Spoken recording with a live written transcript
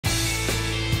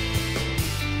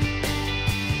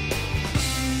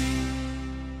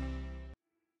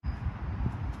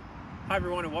Hi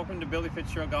everyone, and welcome to Billy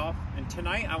Fitzgerald Golf. And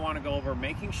tonight I want to go over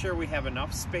making sure we have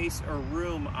enough space or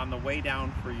room on the way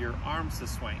down for your arms to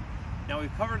swing. Now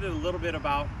we've covered it a little bit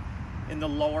about in the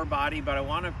lower body, but I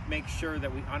want to make sure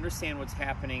that we understand what's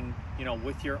happening,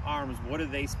 with your arms. What are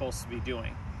they supposed to be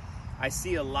doing? I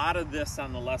see a lot of this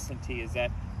on the lesson tee is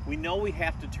that we know we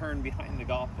have to turn behind the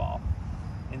golf ball.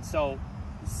 And so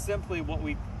simply what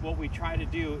we try to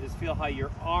do is feel how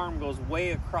your arm goes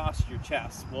way across your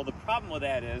chest. Well, the problem with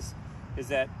that is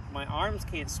that my arms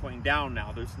can't swing down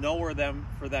now. There's nowhere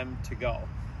for them to go.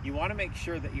 You want to make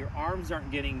sure that your arms aren't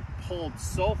getting pulled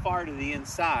so far to the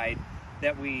inside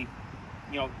that we,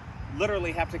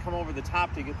 literally have to come over the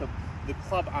top to get the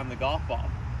club on the golf ball.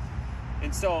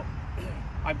 And so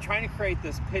I'm trying to create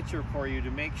this picture for you to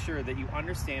make sure that you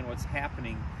understand what's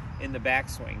happening in the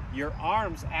backswing. Your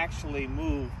arms actually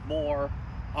move more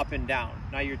up and down.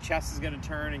 Now your chest is going to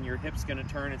turn and your hips going to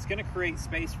turn. It's going to create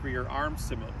space for your arms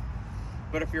to move.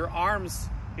 But if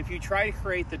you try to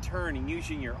create the turn and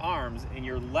using your arms and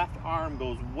your left arm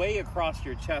goes way across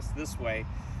your chest this way,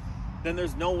 then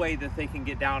there's no way that they can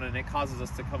get down, and it causes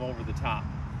us to come over the top.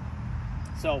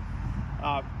 So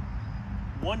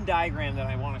one diagram that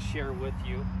I want to share with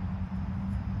you,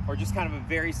 or just kind of a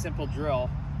very simple drill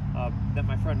that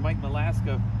my friend Mike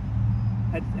Malaska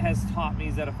has taught me,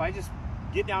 is that if I just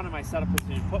get down in my setup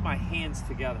position and put my hands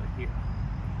together here.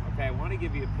 Okay, I want to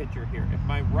give you a picture here. If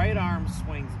my right arm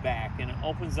swings back and it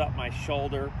opens up my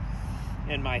shoulder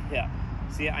and my hip,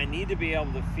 see, I need to be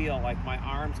able to feel like my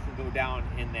arms can go down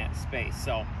in that space.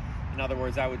 So, in other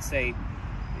words, I would say,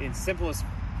 in simplest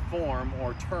form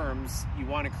or terms, you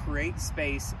want to create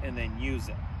space and then use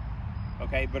it.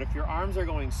 Okay, but if your arms are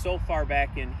going so far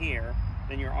back in here,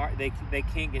 then they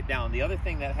can't get down. The other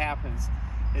thing that happens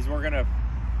is we're going to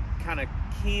kind of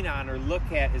keen on or look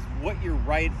at is what your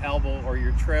right elbow or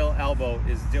your trail elbow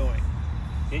is doing.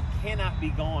 It cannot be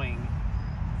going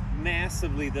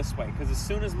massively this way, because as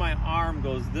soon as my arm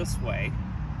goes this way,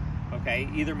 okay,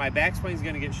 either my backswing is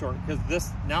going to get short,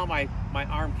 because now my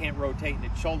arm can't rotate in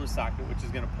its shoulder socket, which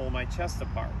is going to pull my chest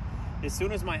apart. As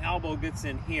soon as my elbow gets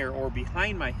in here or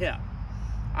behind my hip,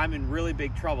 I'm in really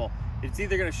big trouble. It's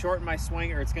either going to shorten my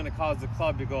swing or it's going to cause the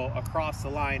club to go across the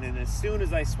line, and as soon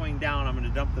as I swing down, I'm going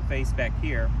to dump the face back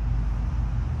here,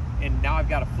 and now I've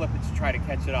got to flip it to try to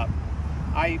catch it up.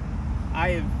 I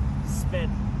have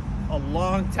spent a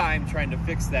long time trying to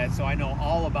fix that, so I know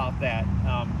all about that.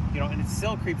 And it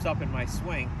still creeps up in my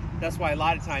swing. That's why a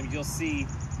lot of times you'll see,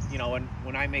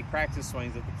 when I make practice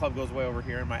swings, that the club goes way over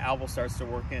here and my elbow starts to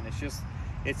work in.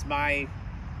 It's my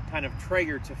kind of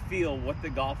trigger to feel what the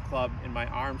golf club and my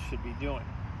arms should be doing.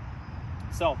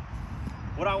 So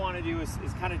what I want to do is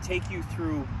kind of take you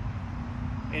through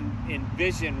and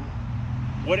envision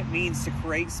what it means to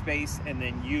create space and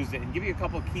then use it, and give you a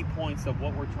couple of key points of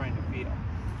what we're trying to feel.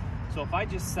 So if I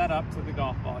just set up to the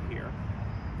golf ball here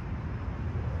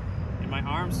and my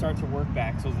arms start to work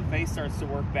back, so the face starts to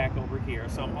work back over here,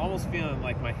 so I'm almost feeling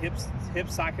like my hip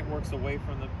socket works away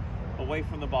from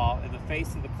the ball, and the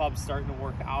face of the club's starting to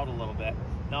work out a little bit.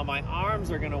 Now my arms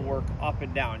are going to work up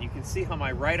and down. You can see how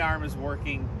my right arm is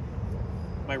working.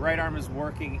 My right arm is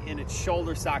working in its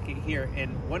shoulder socket here, and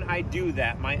when I do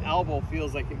that, my elbow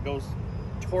feels like it goes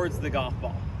towards the golf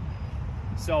ball.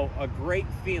 So a great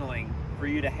feeling for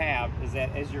you to have is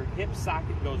that as your hip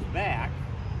socket goes back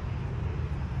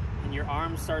and your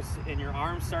arm starts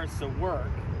to work,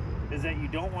 is that you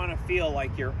don't want to feel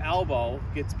like your elbow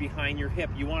gets behind your hip.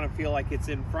 You want to feel like it's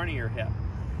in front of your hip.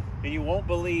 And you won't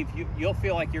believe, you'll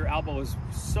feel like your elbow is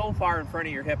so far in front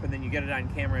of your hip, and then you get it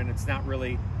on camera and it's not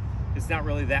really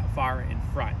that far in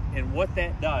front. And what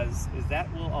that does is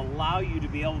that will allow you to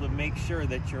be able to make sure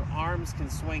that your arms can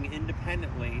swing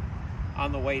independently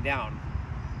on the way down.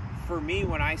 For me,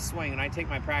 when I swing and I take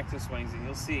my practice swings, and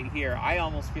you'll see it here, I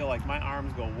almost feel like my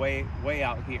arms go way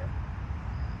out here.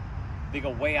 They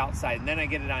go way outside, and then I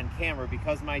get it on camera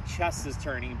because my chest is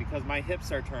turning, because my hips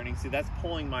are turning. See, that's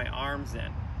pulling my arms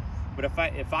in. But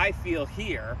if I feel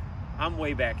here, I'm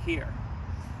way back here.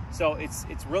 So it's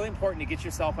really important to get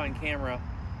yourself on camera,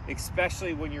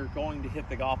 especially when you're going to hit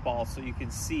the golf ball, so you can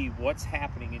see what's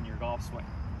happening in your golf swing.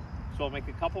 So I'll make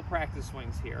a couple practice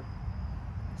swings here.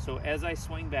 So as I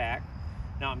swing back,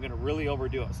 now I'm going to really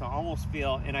overdo it. So I almost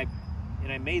feel, and I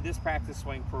made this practice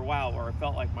swing for a while where I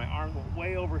felt like my arms went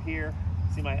way over here.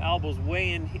 See, my elbows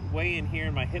way in here,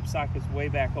 and my hip socket's way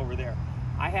back over there.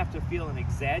 I have to feel an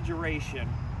exaggeration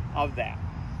of that.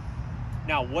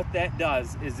 Now, what that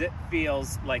does is it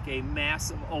feels like a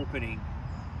massive opening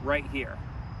right here.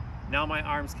 Now my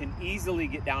arms can easily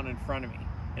get down in front of me,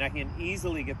 and I can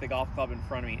easily get the golf club in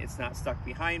front of me. It's not stuck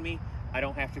behind me. I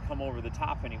don't have to come over the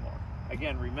top anymore.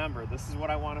 again, remember, this is what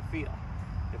I want to feel.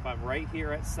 If I'm right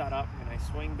here at setup and I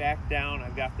swing back down,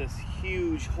 I've got this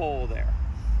huge hole there.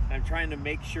 I'm trying to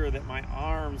make sure that my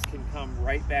arms can come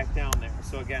right back down there.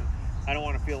 So again, I don't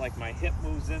want to feel like my hip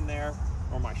moves in there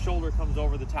or my shoulder comes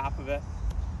over the top of it.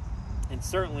 And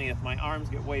certainly if my arms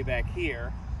get way back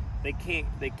here, they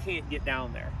can't get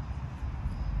down there.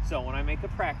 So when I make a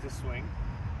practice swing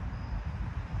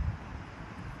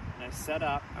and I set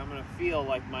up, I'm going to feel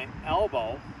like my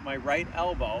elbow, my right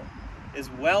elbow, is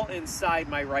well inside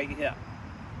my right hip.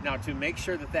 Now to make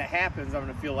sure that that happens, I'm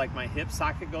going to feel like my hip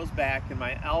socket goes back and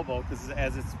my elbow, because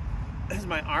as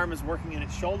my arm is working in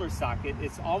its shoulder socket,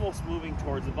 it's almost moving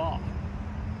towards the ball.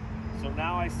 So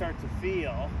now I start to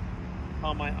feel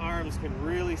how my arms can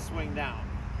really swing down.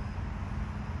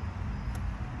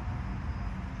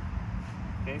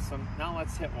 Okay, so now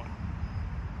let's hit one.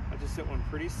 I'll just hit one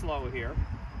pretty slow here.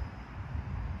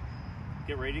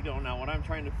 Get ready to go. Now what I'm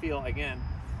trying to feel, again,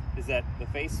 is that the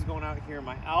face is going out here,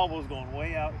 my elbow's going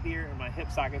way out here, and my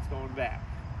hip socket's going back.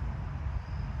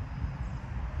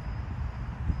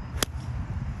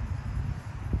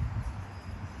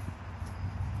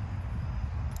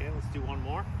 Okay, let's do one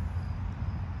more.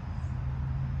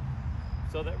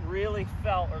 So that really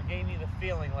felt or gave me the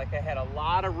feeling like I had a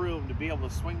lot of room to be able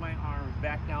to swing my arms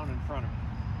back down in front of me.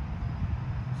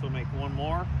 So make one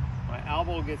more. My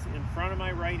elbow gets in front of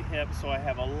my right hip, so I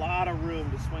have a lot of room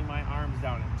to swing my arms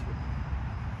down into.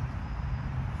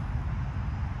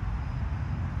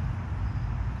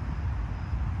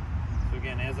 So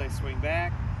again, as I swing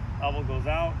back, elbow goes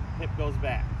out, hip goes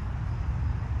back.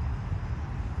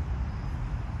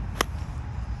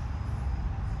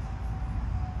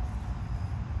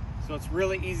 So it's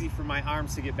really easy for my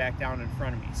arms to get back down in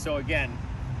front of me. So again,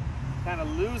 kind of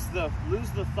lose the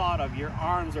thought of your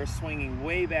arms are swinging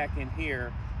way back in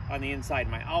here on the inside.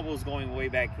 My elbow's going way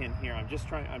back in here. I'm just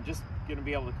going to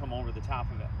be able to come over the top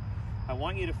of it. I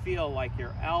want you to feel like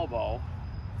your elbow.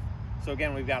 So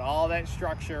again, we've got all that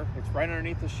structure. It's right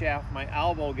underneath the shaft. My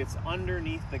elbow gets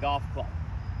underneath the golf club.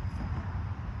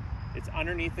 It's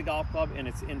underneath the golf club and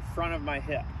it's in front of my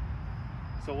hip.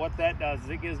 So what that does is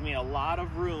it gives me a lot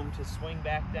of room to swing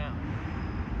back down.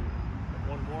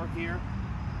 Put one more here.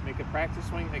 Make a practice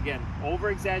swing. Again,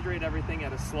 over-exaggerate everything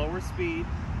at a slower speed.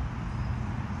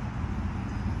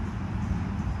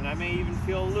 And I may even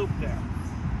feel a loop there.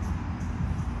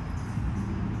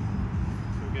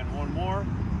 So again, one more.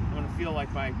 I'm going to feel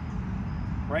like my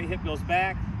right hip goes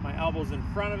back, my elbow's in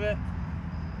front of it.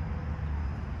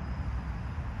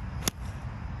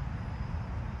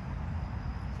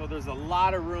 So there's a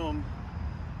lot of room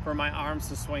for my arms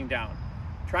to swing down.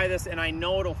 Try this, and I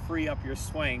know it'll free up your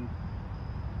swing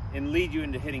and lead you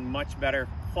into hitting much better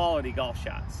quality golf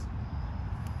shots.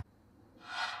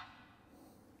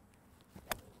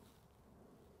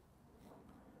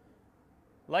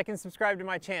 Like and subscribe to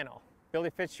my channel,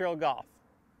 Billy Fitzgerald Golf.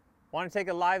 Want to take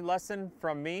a live lesson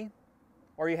from me,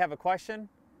 or you have a question?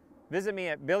 Visit me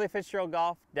at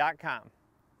billyfitzgeraldgolf.com.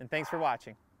 And thanks for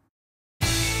watching.